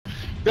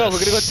Go, we're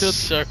gonna go tilt.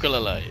 Circle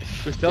of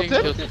life. We still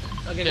tilt?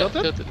 Okay, Tilt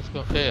it? tilt it. Let's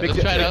go. Yeah, Big,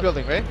 let's try it big out.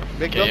 building, right?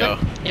 Big Okay,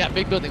 building? Yeah,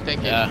 big building.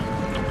 Thank you. Yeah.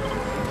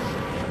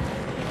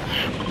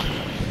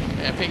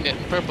 Yeah, ping it.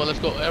 Purple. Let's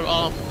go.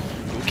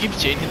 Who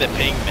keeps changing the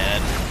ping,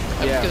 man?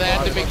 Yeah, because I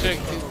had to make sure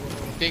go.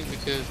 thing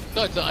because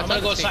no, it's not. I'm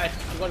gonna go side.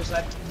 I'm going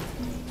side.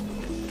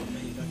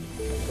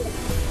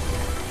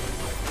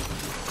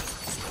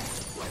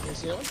 You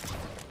see one?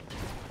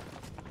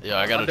 Yeah,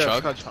 I got Under a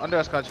chug. Under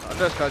a scotch.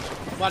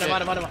 Bottom.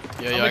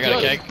 Yeah, I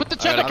got a keg. Put the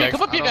I chug got up a here. keg.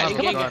 Come up here, guys.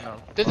 Come up here.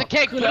 There's a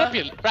keg. Put it up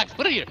here. Brax,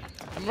 put it here.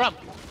 I'm rum.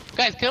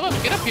 Guys, come up.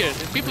 Get up here.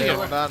 There's people Yeah, here.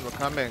 we're done. We're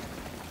coming.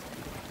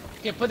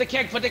 Okay, put the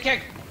keg. Yeah,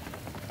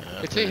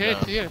 It's here.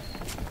 It's here.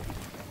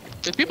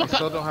 There's people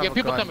coming. Yeah,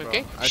 people coming.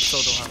 Okay. I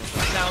still don't have a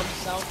gun.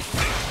 Sound.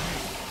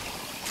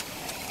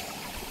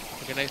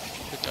 Okay, nice.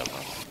 Good job,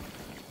 man.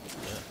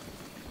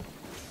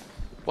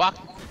 Walk.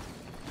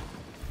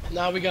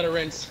 Now we gotta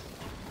rinse.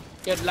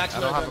 Get black I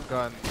don't have a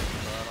gun.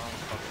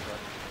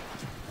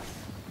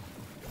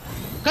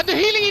 Got the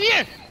healing in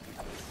here.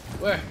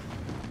 Where?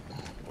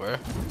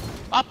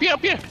 Up here.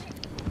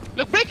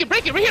 Look, break it.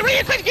 Right here.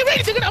 Quick, get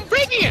ready. I'm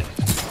breaking it.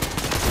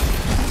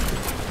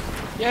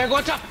 Yeah, go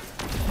on top.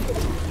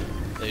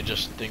 They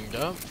just dinged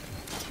up.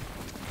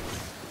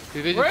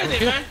 Where are they,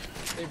 man?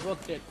 They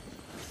booked it.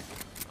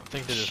 I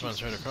think they just went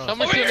straight across.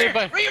 Someone Over still here,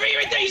 nearby.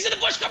 right there. He's in the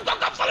bush. Come,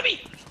 follow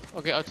me.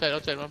 Okay,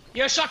 outside, man.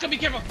 Yeah, shotgun. Be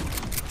careful.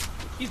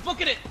 He's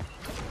booking it.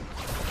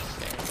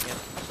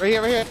 Right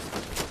here.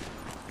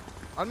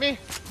 On me.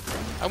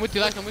 I'm with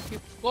you, Lax. I'm with you.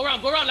 Go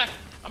around, Lack.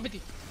 I'm with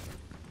you.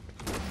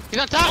 He's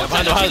on top.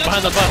 Behind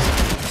the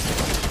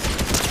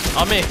bus.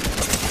 On me.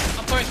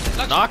 I'm sorry.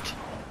 Knocked.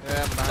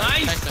 Yeah, I'm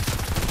behind. Nice. Thanks, man.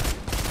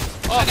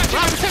 I got you.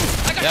 Rob,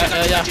 I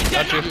got you.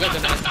 Got you. You got the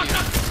knock.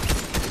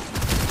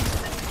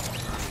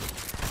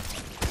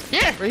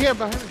 Here. Right here,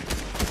 behind me.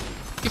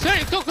 He's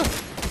hurt. Go.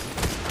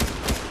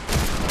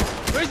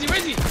 Where is he?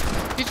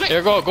 He's right.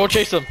 Here, go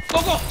chase them.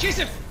 Go. Chase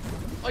him.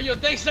 Oh, yo,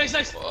 thanks.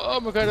 Nice. Oh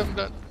my god, I'm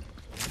done.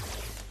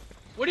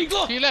 Where do you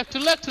go? To your left. To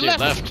left.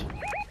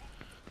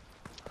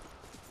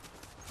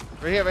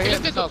 Right here. Let's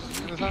In this go. house.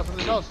 He's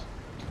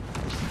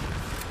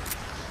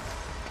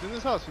in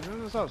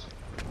this house.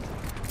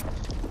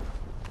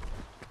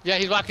 Yeah,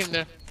 he's walking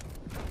there.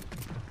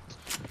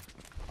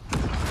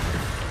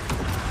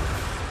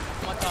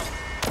 On top.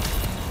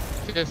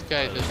 This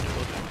guy is.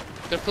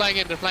 They're flying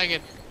in. They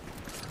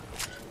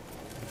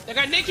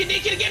got naked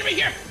again right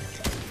here.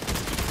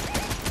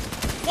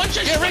 One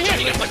shot. Yeah, right here.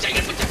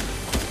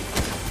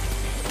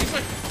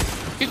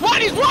 He's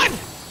one.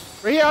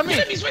 Right here on me.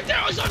 Get him, he's right there.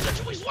 He's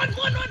one.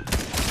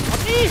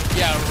 On me.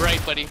 Yeah,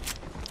 right, buddy. You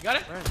got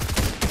it? Right.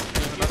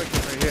 There's another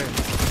kid right here.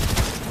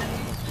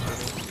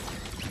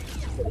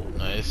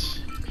 Nice.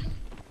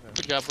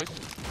 Good job, boys.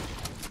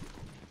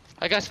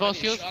 I got small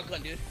shields.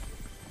 Shotgun, dude.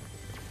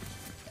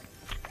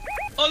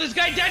 Oh, this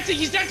guy dancing.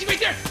 He's dancing right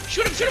there.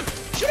 Shoot him,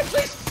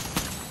 please.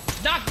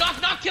 Knock.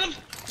 Kill him.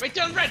 Right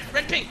there on red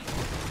ping.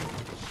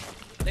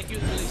 Thank you,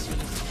 release.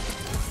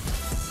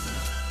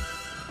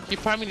 Keep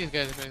farming these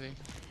guys if anything.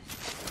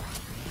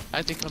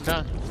 As they come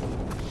down.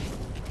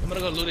 I'm gonna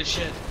go loot his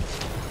shit.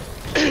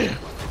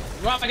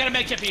 Rob, I got a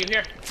med kit for you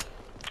here.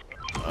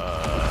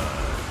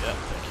 Yeah,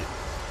 thank you.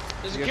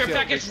 There's a You care can see a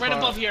package big right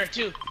spot. above here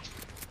too.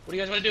 What do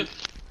you guys want to do?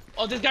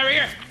 Oh, this guy right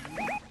here.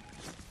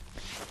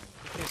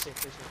 Please save.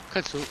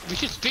 Cause so we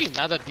should stream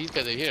now that these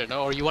guys are here,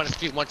 no? Or you want to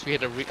stream once we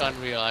hit a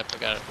Unreal? I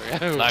forgot.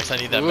 Lax, I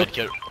need that Whoop.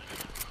 medkit.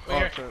 Right Oh,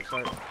 here.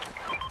 sorry.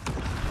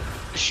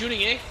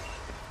 Shooting, eh?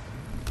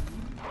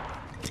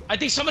 I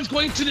think someone's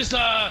going to this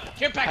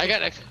care package. I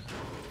got X.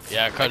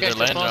 Yeah, cause I they're got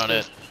landing small on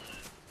it. shields.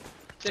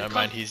 Then Never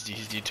come- mind, he's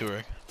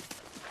detouring.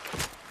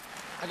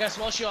 I got a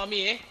small shield on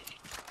me, eh?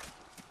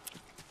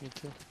 Me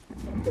too.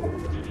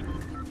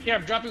 Here,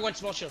 I'm dropping one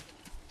small shield.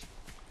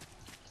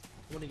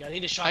 What do you got? I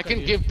need a shotgun. I can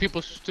dude. give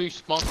people 3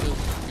 small shields if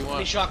you I need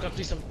want. shotgun,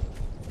 please.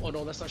 Oh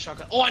no, that's not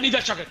shotgun. Oh, I need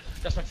that shotgun.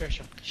 That's my favorite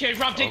shot. Here,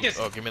 Rob, take this.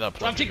 Oh, give me that Rob,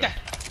 plug. take that.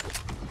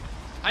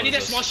 I need is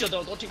that small this? shield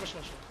though. Don't take my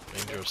small shield.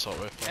 Ranger assault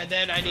rifle. And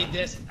then I need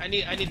this. I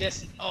need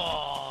this.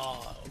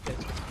 Oh, okay.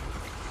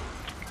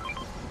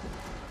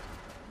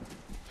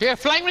 Here,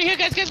 flying right here,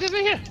 guys, right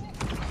here.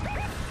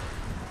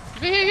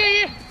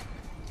 Here.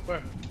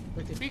 Where?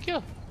 Right there. 3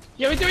 kill.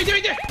 Yeah, right there.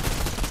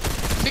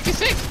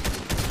 66.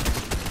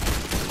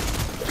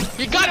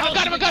 He got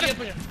him. I got him.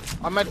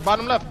 I'm at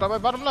bottom left. Help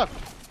Right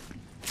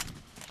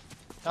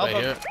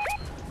him. here.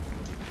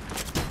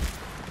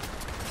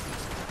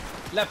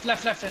 Left.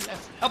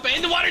 Help him.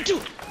 In the water too.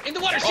 In the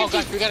water. Oh CT.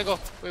 gosh, we gotta go.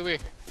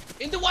 Wait.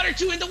 In the water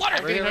too. In the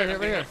water. Right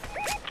here.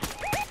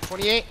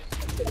 28.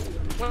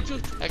 1,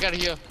 2. I gotta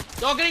heal.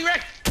 Dog getting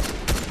wrecked.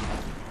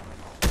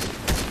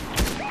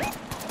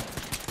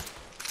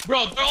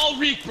 Bro, they're all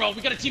weak, bro.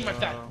 We gotta team like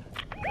that.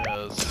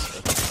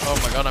 Yes. Oh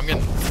my god, I'm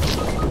getting.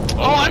 Oh,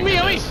 my on me.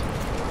 goodness.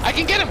 I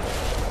can get him.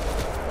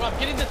 Rob,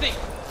 get in the thing.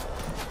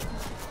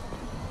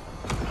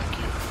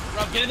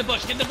 Rob, get in the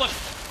bush. I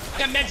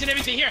got meds and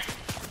everything here.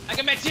 I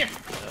got meds here.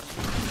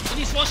 You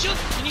need small shield?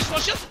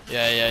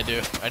 Yeah, I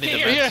do. I need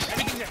Get the here. meds.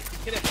 Everything's there.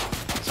 Get in.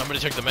 Somebody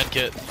took the med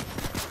kit.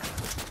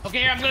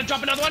 Okay, here, I'm gonna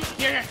drop another one.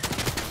 Here.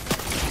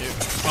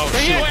 Oh Right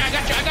shit. here. Wait, I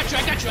got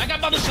you. I got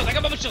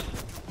bubble shield.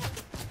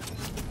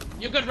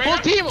 You good, right? Full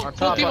team, On full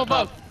top, team on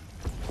above. top.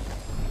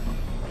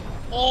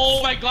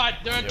 Oh my god,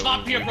 they're on Yeah,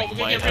 top we here, bro. We're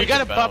gonna might get have We ready.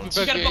 gotta pop bounce. it,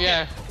 We gotta book it.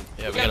 yeah.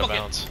 Yeah, we gotta gotta book it.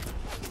 bounce.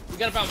 We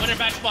got about winner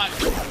bad spot.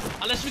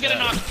 Unless we get a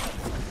knock.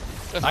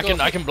 Let's I go.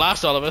 can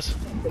blast all of us.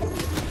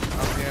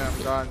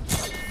 I'm done.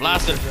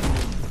 Blast it.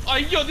 Oh,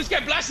 yo, this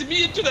guy blasted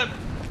me into them.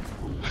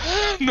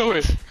 No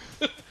way.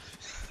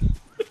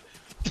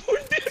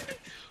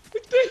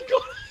 Thank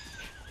God.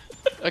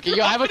 Okay,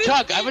 yo, I have a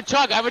chug. I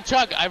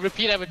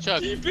repeat, I have a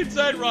chug. Deep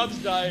inside, Rob's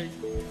dying.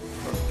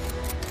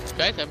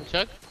 Guys, I have a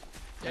chug.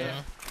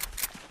 Yeah.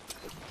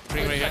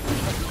 Bring right here.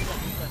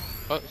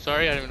 Oh,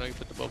 sorry, I didn't even know you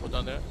put the bubble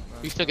down there.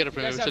 We still get it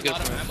from You here, guys we still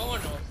have get a it lot from of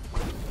here. ammo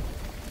or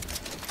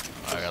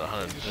no? I got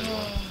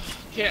 151.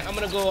 Okay, I'm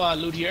gonna go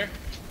loot here.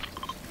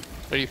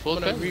 Are you full,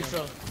 I'm gonna guys?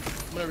 refill.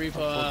 I'm gonna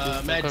refill full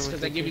team. meds Okay,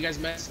 because I gave you guys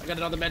meds. I got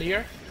another med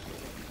here.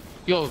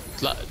 Yo,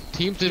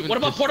 teams even. What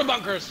about porta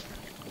bunkers?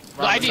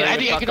 No, I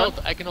can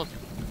hold.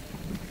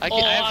 I have Oh,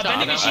 shotgun.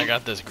 vending now. machine. I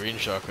got this green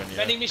shotgun. Yeah.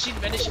 Vending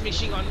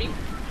machine on me.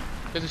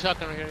 There's a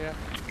shotgun right here, yeah.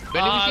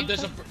 Vending machine?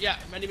 There's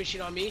vending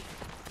machine on me.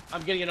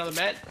 I'm getting another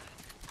med.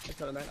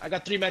 I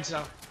got 3 meds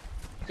now.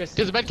 There's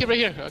a medkit right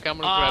here. Okay, I'm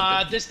gonna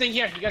grab it. This thing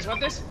here. You guys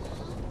want this?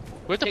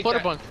 Where's the take porta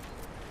that. bunk?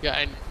 Yeah,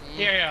 and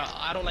Here.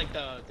 I don't like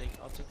the thing.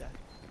 I'll take that.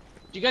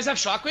 Do you guys have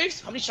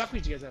shockwaves? How many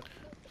shockwaves do you guys have?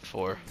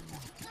 4.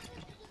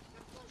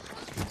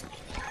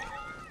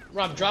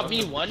 Rob, drop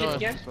me one no,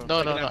 if you can. no,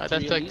 I no, can no. have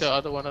That's 3 of like these. the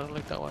other one. I don't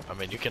like that one. I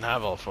mean, you can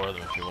have all 4 of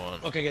them if you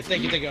want. Okay, good.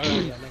 Thank you. Oh,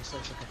 yeah, nice.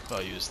 Okay.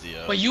 I'll use the.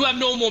 But you have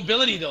no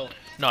mobility though.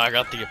 No, I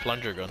got the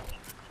plunger gun.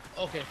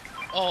 Okay.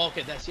 Oh,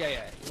 okay. That's yeah.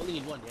 You only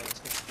need 1. Yeah, that's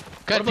good.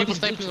 Guys, about people these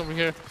sniping boots? over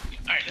here.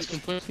 Alright, let's go. Can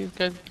push these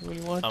guys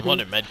really want I'm to. on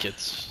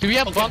medkits. Do we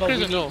have Okay, but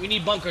bunkers or no? we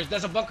need bunkers.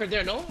 There's a bunker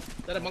there, no? Is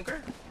that a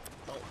bunker?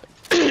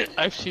 I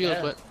have shield,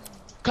 Yeah. but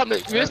come,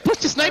 let's push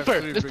the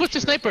sniper. three Let's push the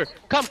big sniper.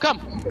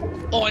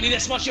 Come. Oh, I need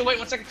that small shield. Wait,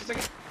 1 second.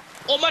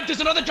 Oh man, there's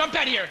another jump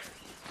pad here.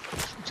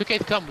 It's okay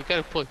to come. We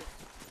gotta push.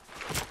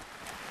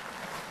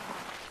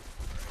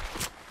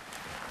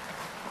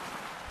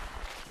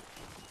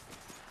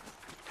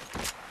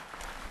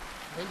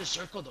 We're in the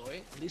circle though, eh?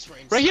 At least we're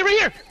in. Right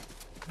here.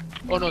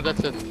 Oh no,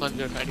 that's a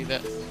plunger. I need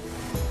that.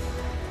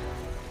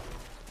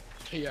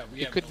 Yeah,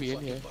 we It have could no be in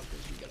fucking here.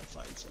 bunkers. We gotta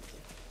find something.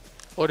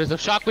 Oh, there's a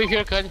shockwave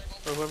here, Cud.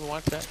 Or whoever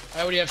wants that.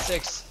 I already have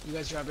 6. You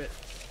guys grab it.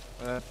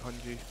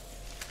 Punji.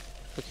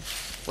 Okay.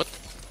 What?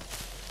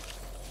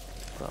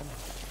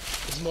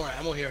 There's more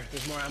ammo here.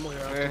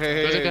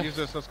 Hey, Where's it go? use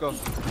this. Let's go.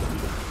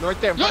 Right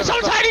there. in Yo, front of us,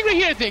 someone's look. hiding right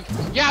here, I think.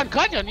 Yeah, I'm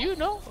cutting on you,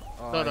 no?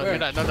 No, where? you're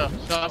not. No.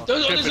 I'm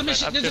There's a tripping, mission.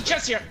 man. I'm There's a tripping.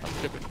 chest here. I'm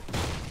tripping.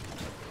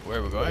 Where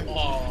are we going?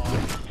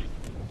 Oh.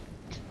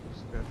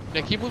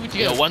 Now keep moving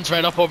Yeah, together. one's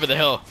right up over the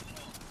hill.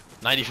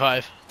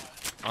 95.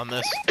 On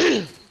this.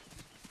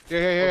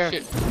 Yeah. Oh,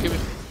 shit. Give it.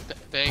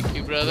 Thank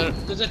you, brother.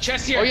 There's a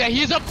chest here. Oh yeah,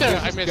 he's up there.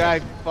 I This missed guy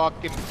him.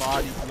 fucking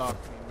body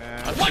blocked me, man.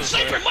 I'm One so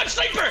sorry.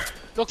 sniper!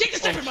 Look- Take the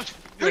sniper, oh, Munch!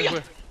 Hurry where?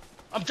 up!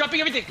 I'm dropping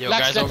everything. Yo,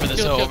 Lax, guys, Lax, over this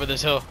kill, hill, kill. over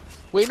this hill.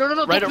 Wait,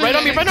 no. Right on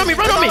me.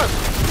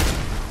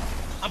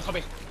 I'm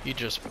coming. You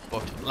just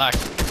booked. Lax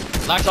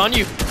on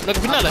you. Look,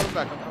 I'm Pinala. coming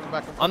back. I'm coming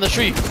back. On the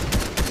tree.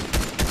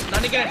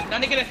 Nani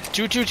get it.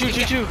 2.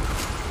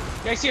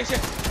 Yeah, I see.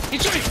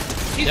 He's shooting.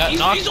 Yeah,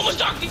 knocked. He's almost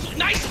knocked. He's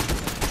nice.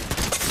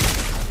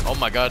 Oh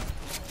my god.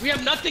 We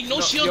have nothing. No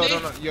shield, yo,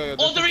 eh? yo,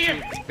 Oh, this they're is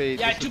here. too bait,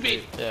 Yeah, this too is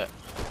big. Yeah.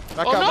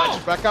 Back Oh, out, no.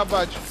 Budge. Back out,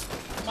 Budge.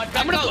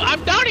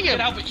 I'm downing him.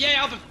 Help him. Yeah,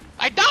 help him.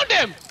 I downed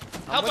him.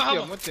 Help him.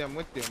 I'm with you.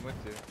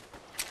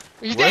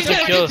 He's Where's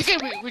dead. the kills? It's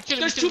okay. We're chilling.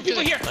 There's we're 2 chilling,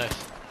 people we're here.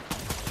 Nice.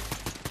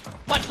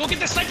 Munch, go get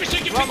the sniper so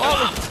you can Rum, pick them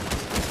oh,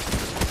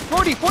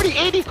 up. 40,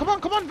 80. Come on.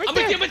 Right I'm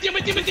there. with you.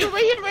 Right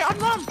here, right on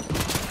Rum.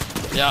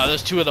 Yeah,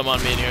 there's 2 of them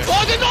on me in here.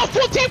 Oh, there's no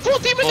full team in Full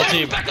there.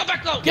 team. Back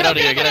up. Get out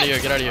of here. Get out I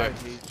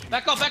hate you.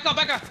 Back up.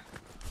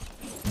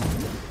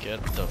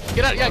 Get the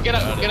Get out. Yeah, get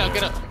out. Get out of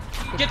Get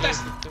out. Get that.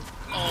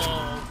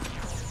 Oh.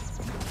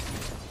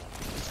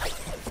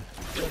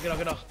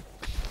 Get out.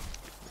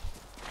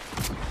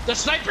 The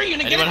sniper, you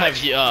didn't get Anyone it?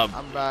 have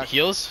I'm back.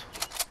 heals?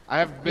 I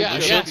have big Yeah,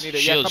 shield if you need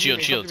it. shield, Yeah,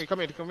 shield. come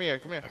here.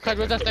 Cud,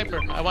 where's that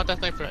sniper? I want that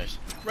sniper. Nice.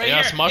 Right Yeah,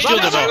 here. small Hey,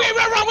 shield no, is on.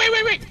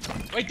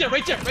 Wait. Right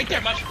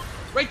there, Munch.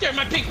 Right there,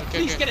 my ping.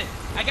 Please okay. get it.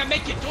 I got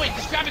make it. Do it.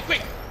 Just grab it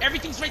quick.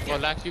 Everything's right Oh, there.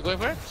 Lax, you going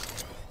for it?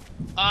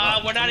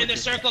 We're not in the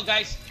circle,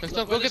 guys. Let's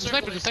Look go where get the sniper.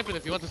 circle The is. sniper.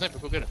 If you want the sniper,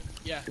 go get it.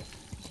 Yeah.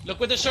 Look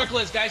where the circle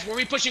is, guys. Were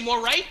we pushing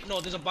more right?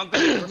 No, there's a bunker.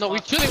 No, we're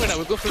chilling right now.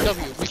 We're going for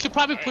W. We should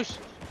probably push.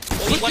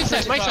 Only Push one this side.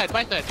 person My talk. side.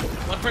 My side.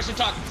 One person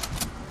talk.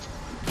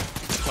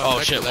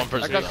 Oh shit, one I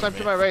person. got on sniped me.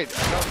 to my right.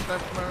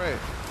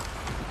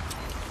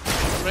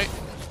 Right.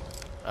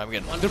 I'm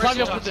getting. One They're probably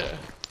person up with talk.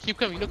 the. Keep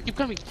coming. Look, keep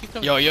coming.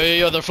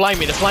 Yo, they're flying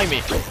me.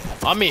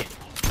 On me.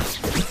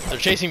 They're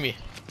chasing me.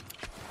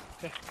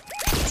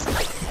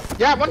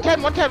 Yeah,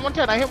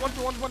 110. I hit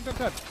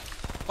 110.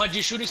 Munch,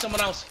 you shooting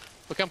someone else.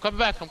 Okay, I'm coming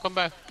back.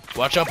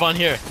 Watch up on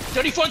here.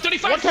 34 and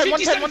 35.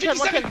 110.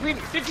 57. Green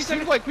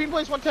 57.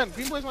 boy's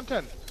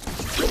 110.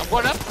 I'm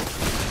going up.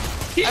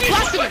 He's I'm being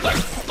blasting pushed, him.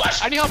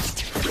 push! I need help.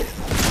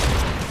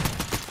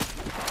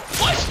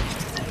 Push!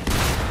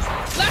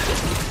 Blast him!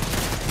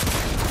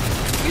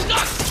 He's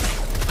knocked!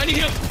 I need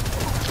heal.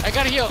 I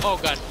gotta heal. Oh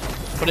god.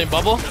 Put in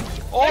bubble.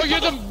 Oh, you're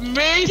the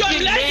amazing,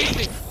 You're lagging.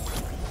 amazing.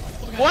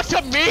 What's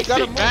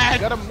amazing, man?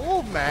 Gotta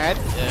move, man.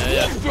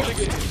 Yeah.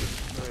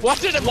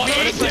 What's an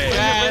amazing, Right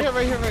man? here,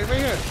 right here, right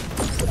here.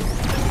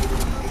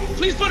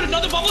 Please put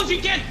another bubble if you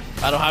can.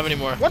 I don't have any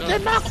more. One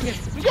dead knock.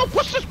 Yo,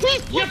 push this,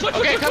 please. Yeah, push,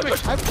 Okay, push,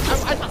 push, come push, here.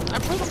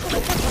 I'm push.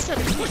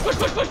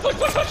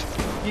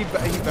 He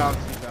bounced.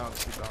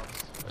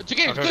 It's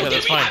okay. Okay, Don't okay, give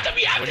that's me fine. that,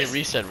 we have We need this.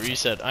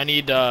 reset. I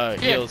need Here,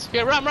 heals.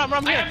 here, ram, I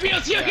here. have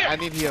heals here, I here.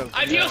 need heals. I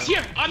have heals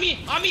here. On me,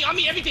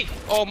 everything.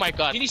 Oh my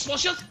god. You need small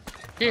shields?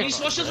 Here, You need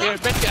small shields, here, Ram?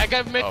 medkit. I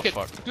got a Oh, medkit.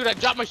 fuck. Dude, I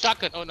dropped my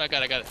shotgun. Oh no, I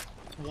got it.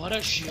 What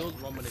a shield,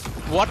 Roman.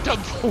 What a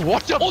Oh,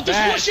 there's more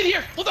bad. shit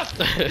here. Hold on.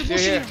 There's more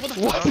shit here.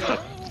 Hold on.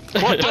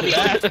 What On me.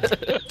 bad.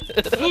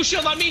 Blue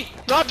shield on me.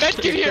 Not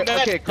medkit here, man.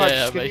 Okay, Cards,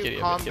 Yeah, can make you it,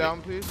 calm make it.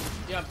 down, please?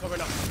 Yeah, I'm covered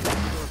up.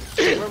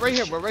 We're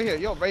right here.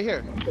 Yo, right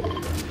here.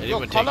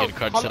 Anyone call taking out-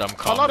 cards call- said I'm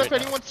Call calm out right if now.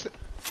 anyone's.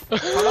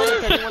 Call out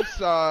if anyone's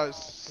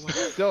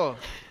still.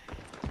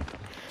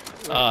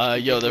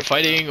 Yo, they're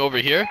fighting over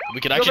here. We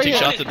can actually Over take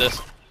here. shots at this.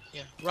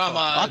 Yeah. Ram,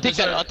 I'll take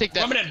that, I'll take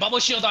that. Roman, bubble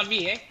shield on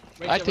me, eh?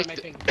 Right I there take with my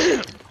the- ping.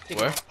 Take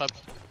Where? it.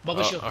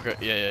 Bubble shield. Okay,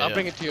 yeah. I'll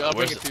bring it to you. I'll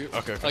bring Where's it to you.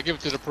 Okay. I'll give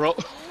it to the pro.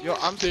 Yo,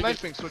 I'm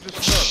sniping, so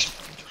just chill.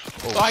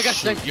 Oh, I got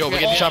sniped. Yo, we're Yeah.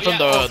 getting shot from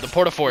yeah. the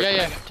porta fort.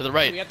 Yeah. To the We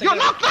right. have to Yo, get-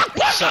 knock! Oh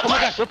my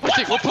god, we're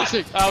pushing.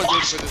 I was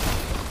waiting for this.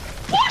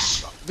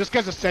 Push! This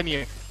guy's a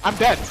Senior. I'm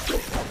dead.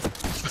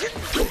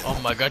 Oh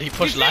my god, he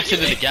pushed Lax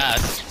into the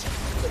gas.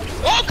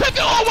 Oh, cut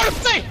the. Oh, what a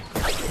thing!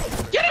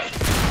 Get him!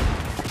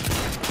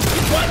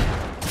 What?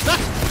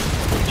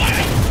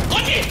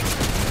 On me!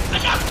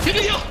 I'm knocked! Get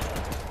the heal!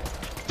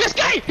 This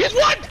guy, he's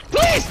one!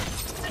 Please!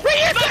 Right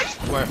here, guys!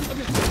 Where?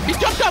 He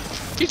jumped up!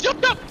 He's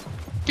jumped up!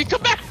 He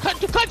come back! Cut!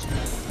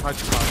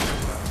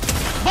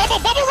 Bubble,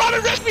 run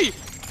and res me!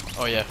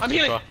 Oh yeah. I'm good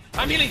healing. call.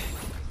 I'm healing.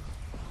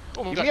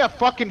 Oh my Give god. me a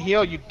fucking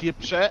heal, you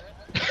dipshit.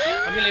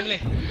 I'm healing.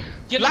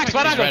 Get Lax,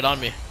 back. what He's right on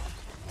me.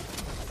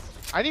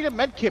 I need a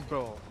med kit,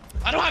 bro.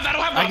 I don't have.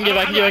 I can give.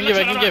 Right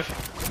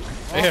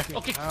here.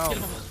 Okay, Ow. get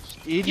him.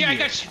 Idiot. Here, I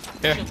got you.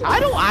 Here.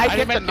 I I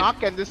get need the med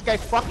knock and this guy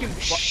fucking.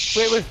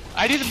 Wait.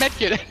 I need a med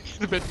kit.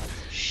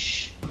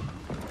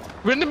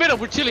 We're in the middle.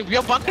 We're chilling. We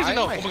have bunkers or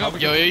no? Why Oh am my I-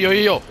 god.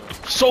 Yo.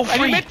 So I need a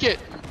free. med kit.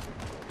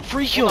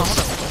 Free kills.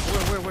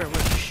 Where?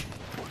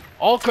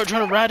 All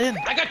trying to rat in.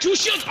 I got 2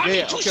 shields on me.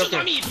 Yeah, 2 okay, shields okay.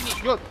 on me if you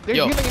need. Yo, they're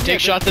Yo, healing in here. take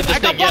shots at this I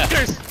got thing. Yeah.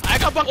 bunkers. I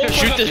got bunkers.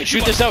 Oh,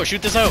 Shoot this out.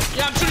 Shoot this out.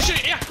 Yeah, I'm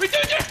shooting. Yeah, right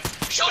there.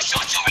 Shoot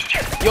right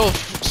there. Yo,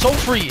 so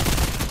free.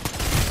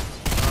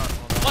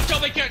 Watch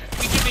out, right there.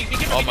 We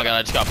can. Oh my god,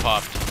 I just got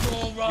popped.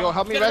 Yo,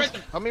 help me Get him res. right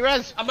there. Help me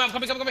res. I'm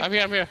coming. I'm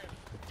here.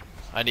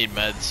 I need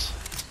meds.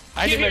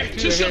 I need Here. med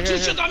 2 kit.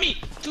 shields on me.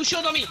 2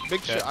 shields on me.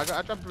 Big shit. I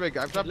dropped big.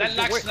 I dropped Let big.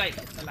 Lax Wait. snipe.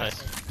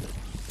 Nice.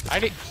 I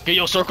need. Okay,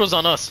 yo, circles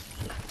on us.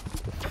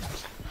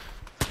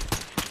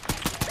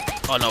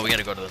 Oh no, we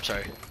gotta go to them.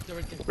 Sorry.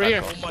 Right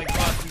here. Oh my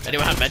god.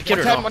 Anyone have medkit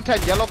or 110, no?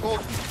 110, yellow gold.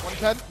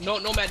 110. No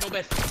bed.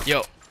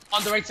 Yo,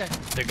 On the right side.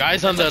 the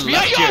guys on the Behind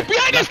left you! here.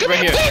 Behind us! Left, Come right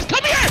here! here. Please,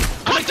 come here!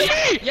 Come to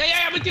me!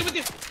 Yeah, I'm with you.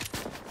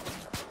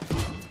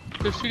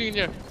 They're shooting in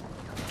here.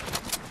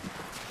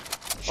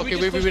 Should we Okay,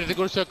 just wait, push- they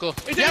go to circle.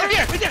 Right there,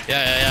 right there.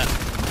 Yeah.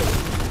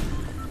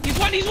 He's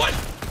one.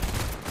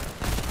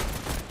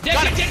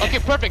 Got it. Dead. Okay,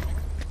 perfect.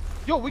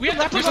 Yo, We have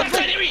to push that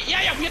side area.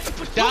 Yeah, we have to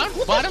push Down,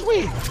 bottom.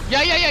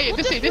 Yeah.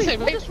 This way.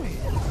 Go this way.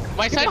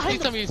 My side behind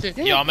needs some music.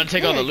 Yo, I'm gonna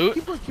take all the loot.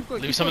 Keep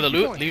going. Leave some of the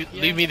loot.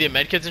 Leave me the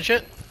medkits and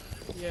shit.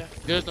 Yeah.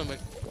 There's no man.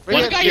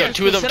 Right One guy here. here.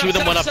 Two of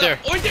them went up there.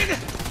 Or there.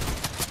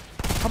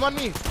 Come on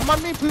me,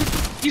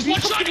 please. He's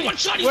one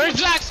shot.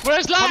 Where's Lax?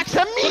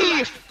 Come to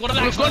me. Go to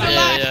Lax. Go to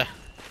Lax. Yeah.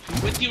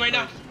 With you right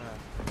now.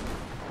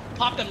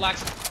 Pop them,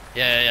 Lax.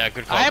 Yeah.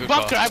 Good call. I have good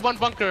bunker. call. I have one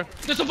bunker.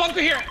 There's a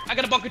bunker here. I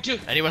got a bunker too.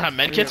 Anyone have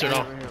medkits or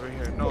no? Right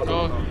here. No.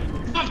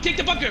 Rob, take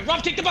the bunker.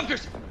 Take the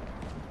bunkers.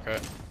 Okay.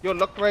 Yo,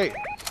 look right.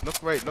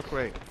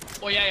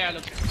 Oh yeah.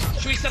 Look.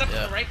 Should we set up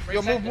Yeah. to the right?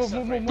 Yo, side?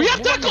 move. We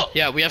have circle.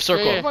 Yeah, we have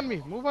circle. Yeah,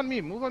 Move on me.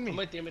 I'm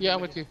with you. Yeah,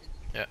 I'm with you.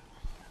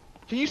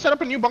 Can you set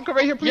up a new bunker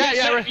right here, please?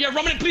 Yeah.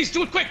 Roman, please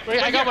do it quick.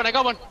 Wait, I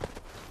got one.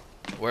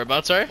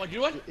 Whereabouts, sorry? What,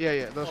 you one?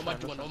 Yeah. That's Oh, fine.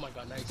 my one. Oh my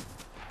god, nice.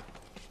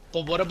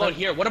 But what about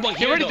here? What about Get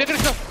here? ready. They're gonna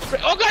come.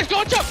 Oh, guys,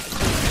 go jump.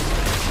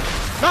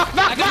 Knock.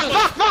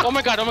 Oh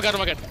my god.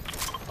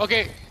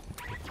 Okay.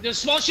 There's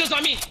small shields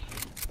on me.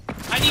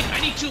 I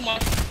need 2 more.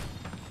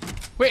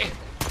 Wait.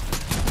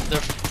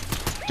 They're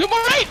Two more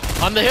right.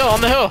 on the hill.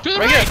 To the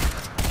right right. here.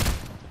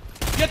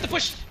 You have to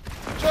push.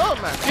 Chill,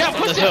 man. Yeah, On the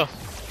push hill.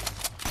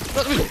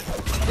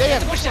 it.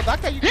 Yeah. Push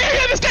that guy.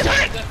 Here, this guy's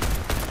hurt.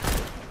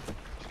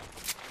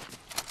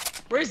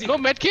 Where is he? No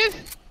med kit.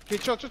 Okay,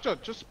 chill.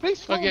 Just play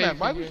slow, Okay, man.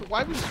 Why okay.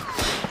 was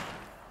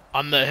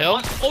On the hill.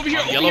 Over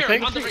here. Yellow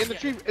ping? On the right. in the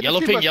tree?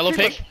 Yellow ping.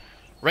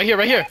 Right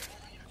here. Yeah,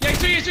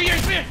 he's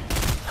here.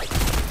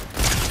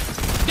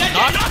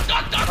 Yeah,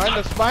 knock. Behind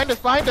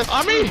us.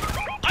 On me.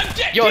 I'm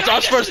dead. Yo, it's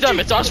Behind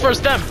us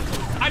versus them.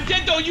 I'm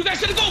dead though. You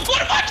guys gotta go. Go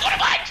to mine. Go to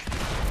mine.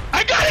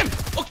 I got him!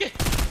 Okay.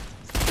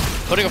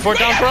 Putting a fort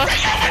down for us? Yeah,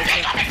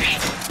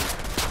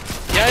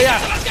 That's the yeah.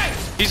 last guy.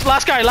 He's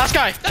last guy, last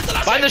guy. That's the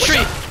last Behind guy. the Push tree.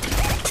 him.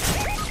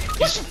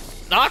 Push him.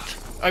 Knocked.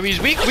 I mean,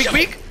 he's weak, Push weak, him.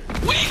 weak.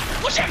 Weak.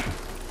 Push him.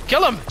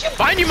 Kill him.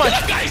 Behind you, Kill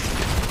Munch. him, guys.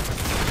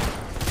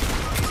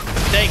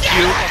 Thank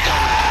you.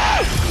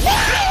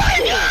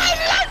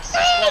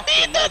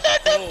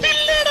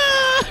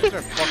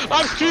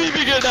 I'm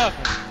streaming it now.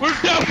 We're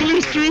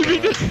definitely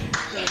streaming it.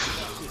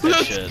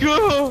 Let's shit.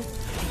 go.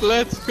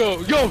 Let's go.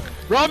 Yo,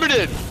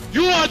 Ramadan,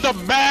 you are the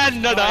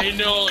man, Nada. I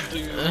know,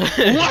 dude.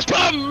 What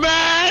a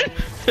man!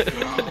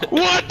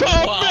 What a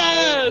Wow.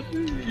 man!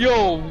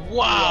 Yo,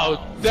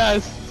 wow,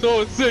 that's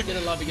so sick. Get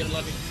a lobby. Get a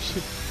lobby.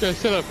 Yeah,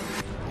 shut up.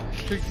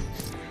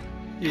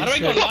 How do I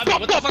go lobby?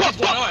 What the fuck is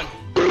going on?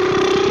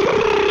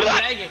 I'm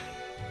lagging.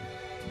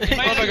 Am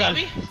I Oh my in God.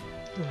 lobby?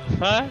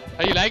 Huh?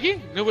 Are you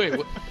lagging? No way.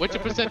 What's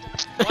your percent?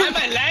 Why am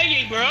I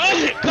lagging, bro?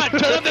 God,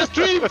 turn on the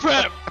stream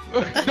prep.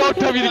 Don't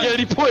tell me to get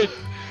any points.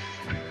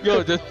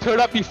 Yo, just turn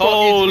up before.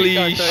 Holy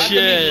it's big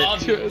time.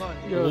 shit.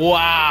 Yo.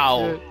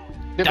 Wow.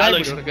 The That bag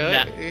looks would,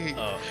 na- okay?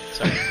 Oh,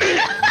 sorry.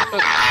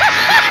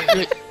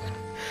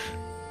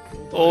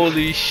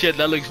 Holy shit,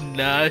 that looks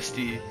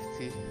nasty.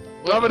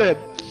 Ramadan.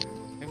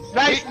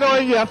 Nice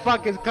knowing you,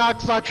 fucking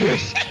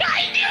cocksuckers.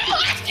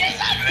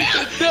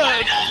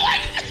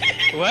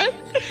 What?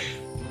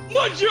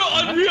 Munch, you're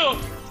unreal.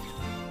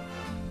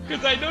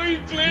 Cause I know you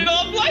played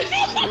offline.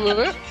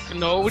 What?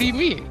 No, what do you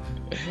mean?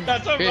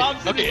 That's what Rob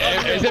said.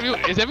 Okay,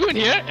 is everyone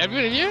here?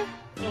 Everyone here?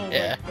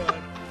 Yeah.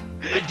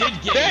 I did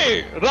get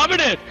Hey,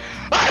 Ramadan!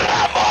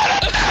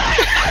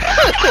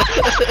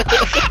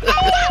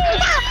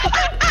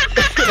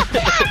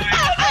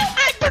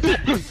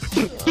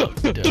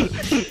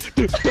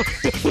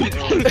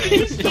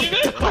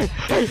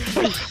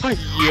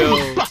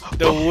 Yo,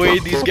 the way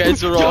these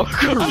guys are all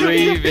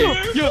craving.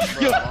 Yo,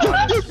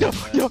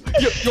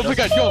 my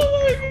God, yo!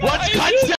 What's cut